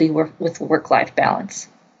flexibility with work-life balance.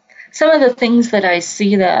 Some of the things that I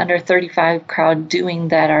see the under 35 crowd doing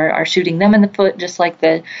that are shooting them in the foot, just like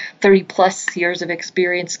the 30-plus years of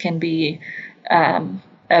experience can be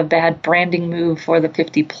a bad branding move for the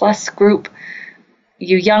 50-plus group.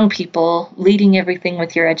 You young people leading everything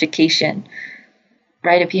with your education,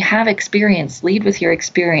 right? If you have experience, lead with your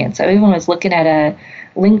experience. I even was looking at a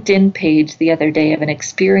LinkedIn page the other day of an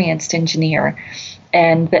experienced engineer,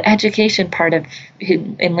 and the education part of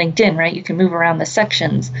in LinkedIn, right? You can move around the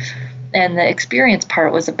sections, and the experience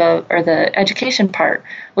part was above, or the education part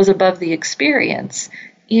was above the experience,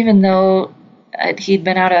 even though he'd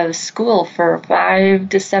been out of school for 5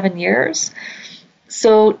 to 7 years.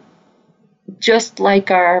 So just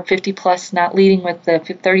like our 50 plus not leading with the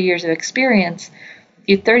 30 years of experience,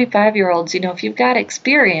 you 35-year-olds, if you've got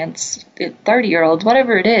experience, 30-year-olds,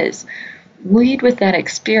 whatever it is, lead with that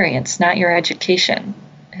experience, not your education.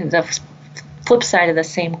 The flip side of the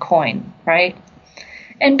same coin, right?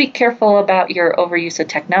 And be careful about your overuse of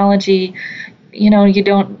technology. You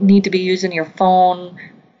don't need to be using your phone,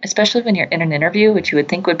 especially when you're in an interview, which you would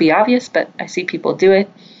think would be obvious, but I see people do it.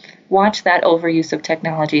 Watch that overuse of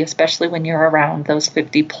technology, especially when you're around those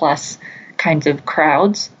 50-plus kinds of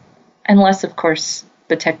crowds, unless, of course,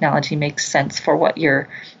 the technology makes sense for what you're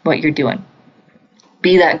doing.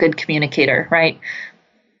 Be that good communicator, right?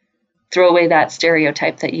 Throw away that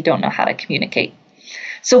stereotype that you don't know how to communicate.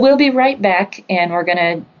 So we'll be right back, and we're going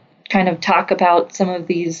to kind of talk about some of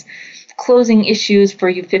these closing issues for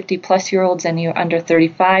you 50-plus-year-olds and you under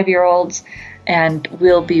 35-year-olds, and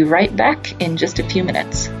we'll be right back in just a few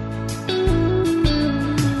minutes.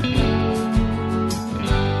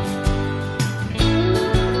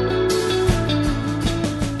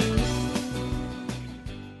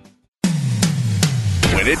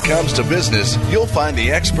 When it comes to business, you'll find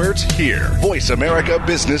the experts here. Voice America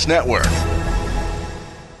Business Network.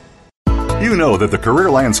 You know that the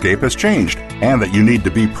career landscape has changed and that you need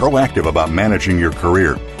to be proactive about managing your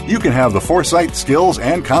career. You can have the foresight, skills,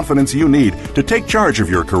 and confidence you need to take charge of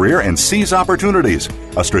your career and seize opportunities.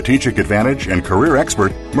 A strategic advantage and career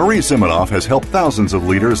expert, Marie Zimenoff has helped thousands of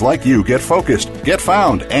leaders like you get focused, get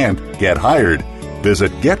found, and get hired.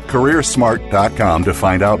 Visit getcareersmart.com to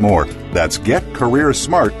find out more. That's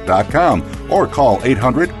getcareersmart.com or call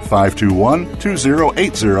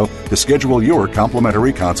 800-521-2080 to schedule your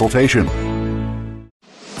complimentary consultation.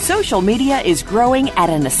 social media is growing at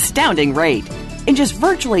an astounding rate. In just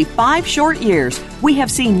virtually 5 short years, we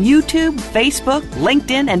have seen YouTube, Facebook,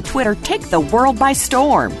 LinkedIn, and Twitter take the world by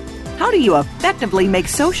storm. How do you effectively make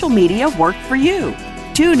social media work for you?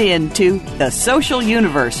 Tune in to The Social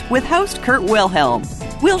Universe with host Kurt Wilhelm.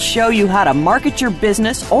 We'll show you how to market your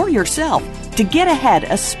business or yourself to get ahead,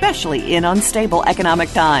 especially in unstable economic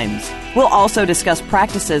times. We'll also discuss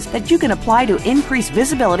practices that you can apply to increase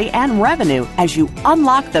visibility and revenue as you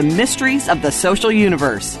unlock the mysteries of the social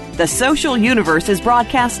universe. The Social Universe is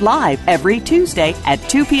broadcast live every Tuesday at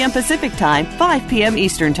 2 p.m. Pacific Time, 5 p.m.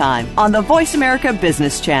 Eastern Time on the Voice America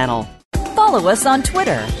Business Channel. Follow us on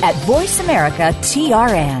Twitter at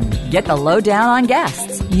VoiceAmericaTRN. Get the lowdown on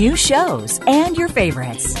guests, new shows, and your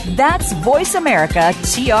favorites. That's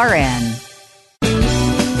VoiceAmericaTRN.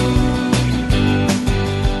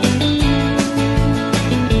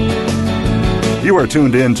 You are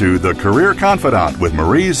tuned in to The Career Confidant with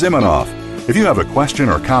Marie Zimenoff. If you have a question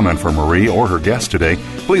or comment for Marie or her guest today,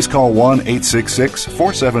 please call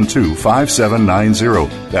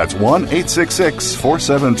 1-866-472-5790. That's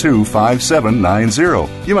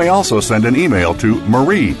 1-866-472-5790. You may also send an email to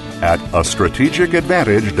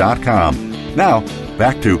marie@astrategicadvantage.com. Now,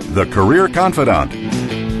 back to The Career Confidant.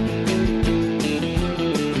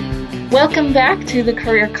 Welcome back to the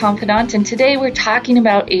Career Confidant, and today we're talking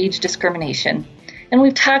about age discrimination. And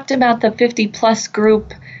we've talked about the 50-plus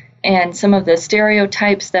group and some of the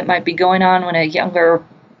stereotypes that might be going on when a younger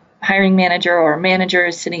hiring manager or manager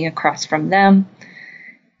is sitting across from them.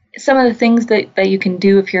 Some of the things that you can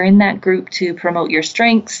do if you're in that group to promote your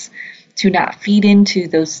strengths, to not feed into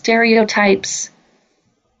those stereotypes.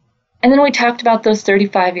 And then we talked about those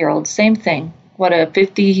 35-year-olds, same thing. What a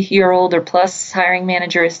 50-year-old or plus hiring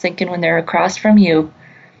manager is thinking when they're across from you.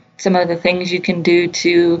 Some of the things you can do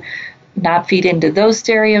to not feed into those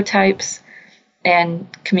stereotypes and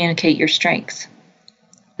communicate your strengths.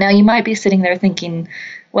 Now, you might be sitting there thinking,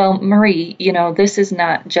 well, Marie, this is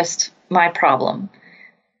not just my problem.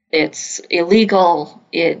 It's illegal.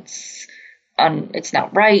 It's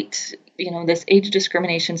not right. This age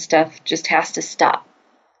discrimination stuff just has to stop.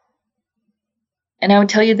 And I would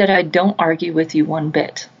tell you that I don't argue with you one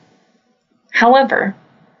bit. However,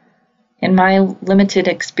 in my limited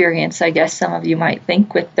experience, I guess some of you might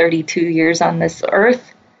think, with 32 years on this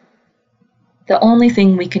earth, the only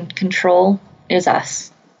thing we can control is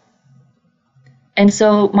us. And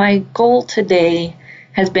so my goal today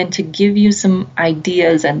has been to give you some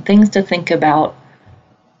ideas and things to think about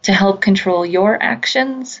to help control your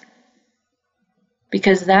actions,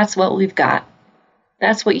 because that's what we've got.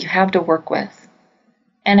 That's what you have to work with.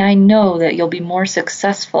 And I know that you'll be more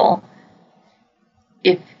successful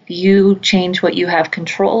if you change what you have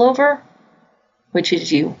control over, which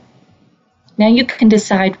is you. Now you can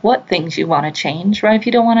decide what things you want to change, right? If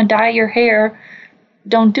you don't want to dye your hair,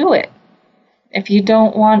 don't do it. If you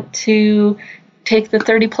don't want to take the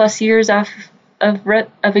 30 plus years off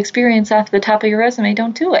of experience off the top of your resume,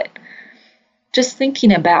 don't do it. Just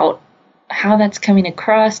thinking about how that's coming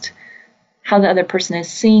across, how the other person is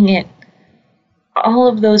seeing it, all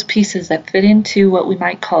of those pieces that fit into what we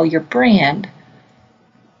might call your brand,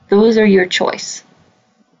 those are your choice.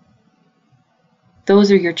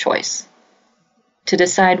 Those are your choice to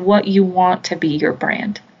decide what you want to be your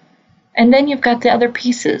brand. And then you've got the other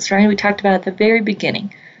pieces, right? We talked about at the very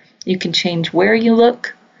beginning. You can change where you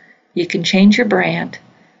look. You can change your brand.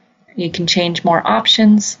 You can change more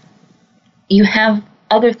options. You have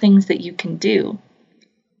other things that you can do.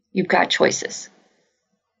 You've got choices.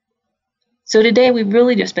 So today we've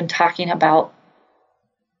really just been talking about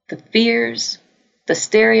the fears, the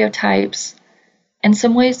stereotypes, and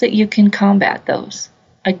some ways that you can combat those.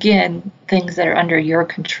 Again, things that are under your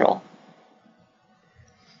control.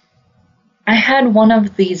 I had one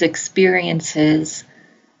of these experiences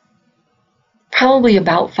probably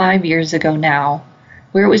about 5 years ago now,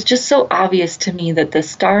 where it was just so obvious to me that the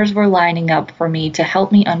stars were lining up for me to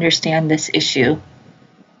help me understand this issue.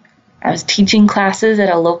 I was teaching classes at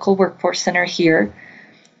a local workforce center here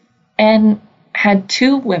and had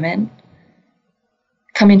 2 women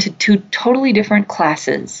come into 2 totally different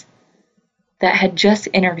classes that had just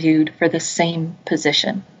interviewed for the same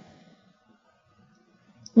position.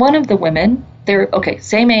 One of the women, they're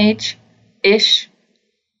same age-ish.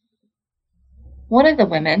 One of the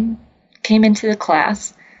women came into the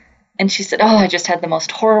class and she said, I just had the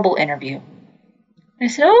most horrible interview. I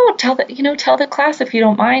said, tell the class if you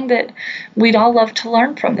don't mind, that we'd all love to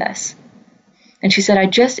learn from this. And she said, I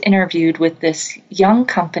just interviewed with this young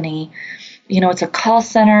company. It's a call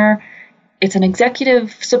center. It's an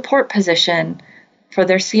executive support position for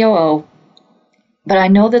their COO. but I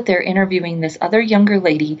know that they're interviewing this other younger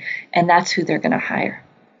lady, and that's who they're going to hire.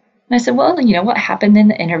 And I said, well, what happened in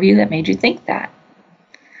the interview that made you think that?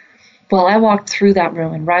 Well, I walked through that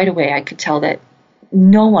room, and right away I could tell that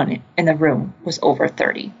no one in the room was over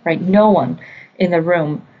 30, right? No one in the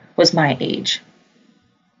room was my age.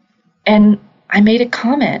 And I made a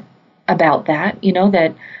comment about that,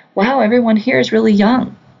 that, wow, everyone here is really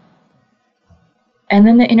young. And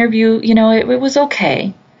then the interview, it was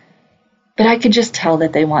okay, but I could just tell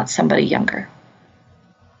that they want somebody younger.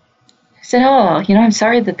 I said, oh, I'm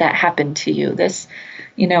sorry that happened to you. This,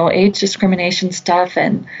 age discrimination stuff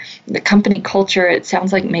and the company culture, it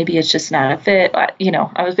sounds like maybe it's just not a fit.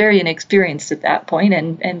 I was very inexperienced at that point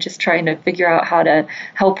and just trying to figure out how to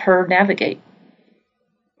help her navigate.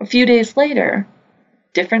 A few days later,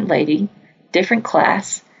 different lady, different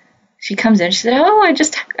class, she comes in, she said, oh, I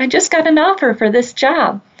just got an offer for this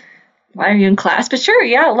job. Why are you in class? But sure,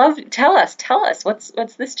 yeah, tell us,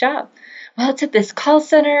 what's this job? Well, it's at this call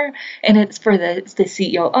center, and it's for the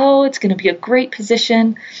COO. It's going to be a great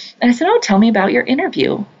position. And I said, oh, tell me about your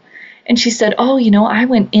interview. And she said, oh, I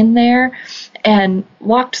went in there and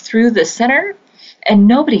walked through the center, and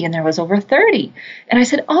nobody in there was over 30. And I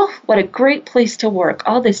said, oh, what a great place to work.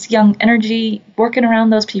 All this young energy working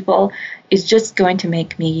around those people is just going to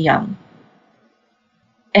make me young.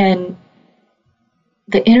 And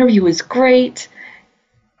the interview was great.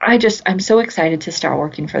 I'm so excited to start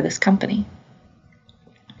working for this company.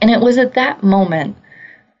 And it was at that moment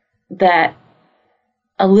that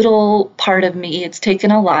a little part of me, it's taken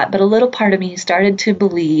a lot, but a little part of me started to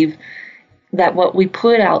believe that what we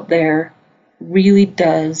put out there really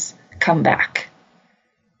does come back.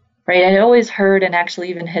 Right? I'd always heard and actually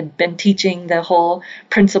even had been teaching the whole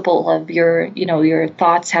principle of your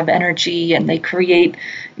thoughts have energy and they create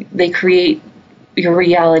your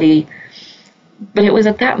reality. But it was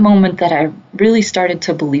at that moment that I really started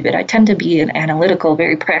to believe it. I tend to be an analytical,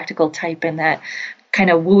 very practical type, and that kind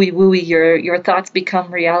of wooey, your thoughts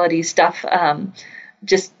become reality stuff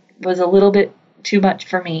just was a little bit too much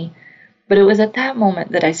for me. But it was at that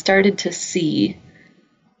moment that I started to see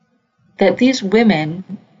that these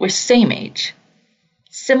women were same age,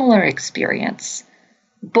 similar experience,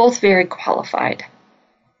 both very qualified.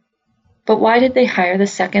 But why did they hire the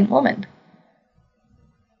second woman?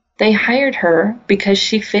 They hired her because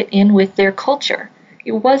she fit in with their culture.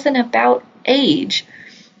 It wasn't about age.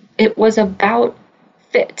 It was about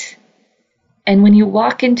fit. And when you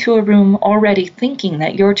walk into a room already thinking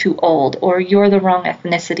that you're too old, or you're the wrong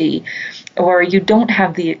ethnicity, or you don't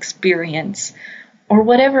have the experience, or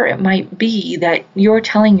whatever it might be that you're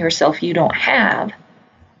telling yourself you don't have,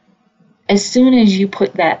 as soon as you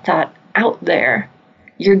put that thought out there,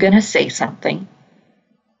 you're going to say something.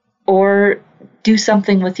 Or do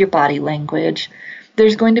something with your body language.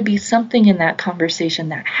 There's going to be something in that conversation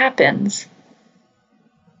that happens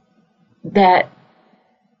that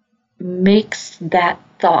makes that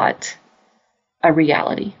thought a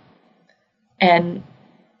reality. And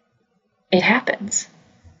it happens.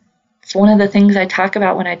 It's one of the things I talk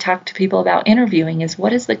about when I talk to people about interviewing is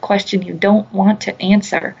what is the question you don't want to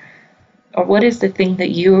answer? Or what is the thing that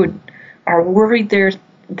you are worried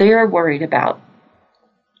they're worried about?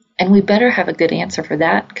 And we better have a good answer for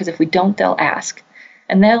that, because if we don't, they'll ask.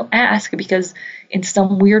 And they'll ask because in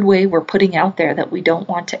some weird way we're putting out there that we don't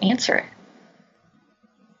want to answer it.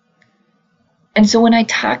 And so when I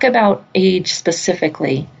talk about age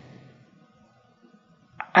specifically,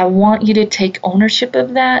 I want you to take ownership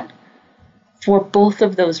of that for both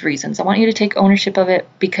of those reasons. I want you to take ownership of it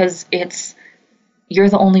because you're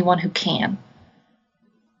the only one who can.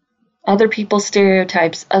 Other people's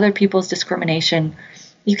stereotypes, other people's discrimination,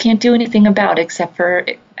 you can't do anything about except for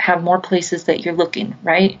have more places that you're looking,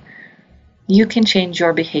 right? You can change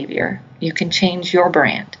your behavior. You can change your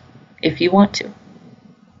brand if you want to,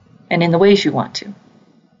 and in the ways you want to.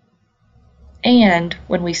 And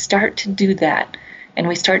when we start to do that, and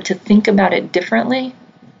we start to think about it differently,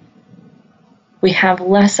 we have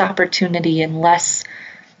less opportunity and less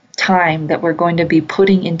time that we're going to be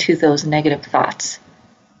putting into those negative thoughts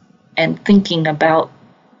and thinking about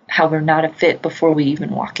how we're not a fit before we even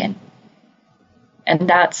walk in. And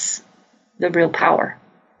that's the real power,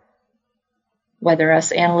 whether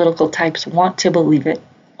us analytical types want to believe it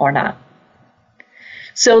or not.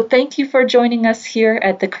 So thank you for joining us here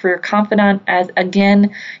at the Career Confidant. As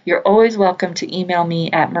again, you're always welcome to email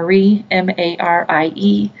me at Marie, Marie,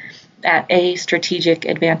 at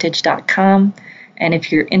astrategicadvantage.com. And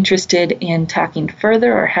if you're interested in talking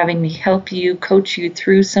further or having me help you, coach you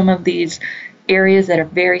through some of these areas that are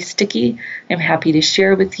very sticky, I'm happy to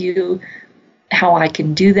share with you how I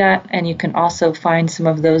can do that. And you can also find some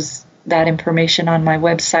of those that information on my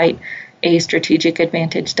website,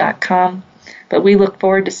 astrategicadvantage.com. But we look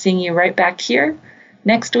forward to seeing you right back here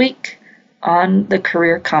next week on The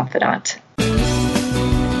Career Confidant.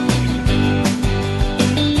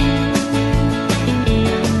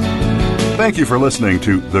 Thank you for listening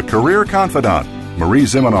to The Career Confidant. Marie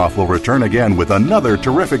Zimenoff will return again with another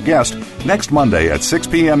terrific guest next Monday at 6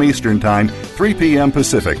 p.m. Eastern Time, 3 p.m.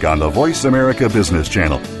 Pacific on the Voice America Business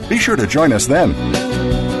Channel. Be sure to join us then.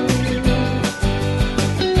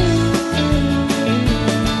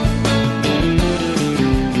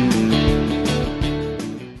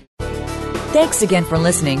 Thanks again for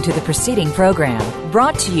listening to the preceding program,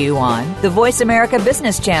 brought to you on the Voice America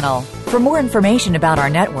Business Channel. For more information about our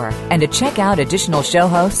network and to check out additional show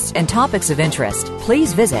hosts and topics of interest,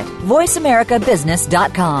 please visit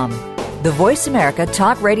voiceamericabusiness.com. The Voice America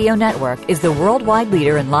Talk Radio Network is the worldwide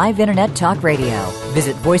leader in live Internet talk radio.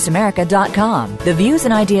 Visit voiceamerica.com. The views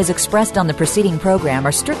and ideas expressed on the preceding program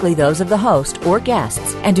are strictly those of the host or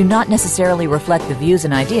guests and do not necessarily reflect the views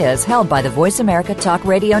and ideas held by the Voice America Talk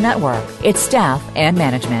Radio Network, its staff, and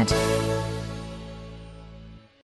management.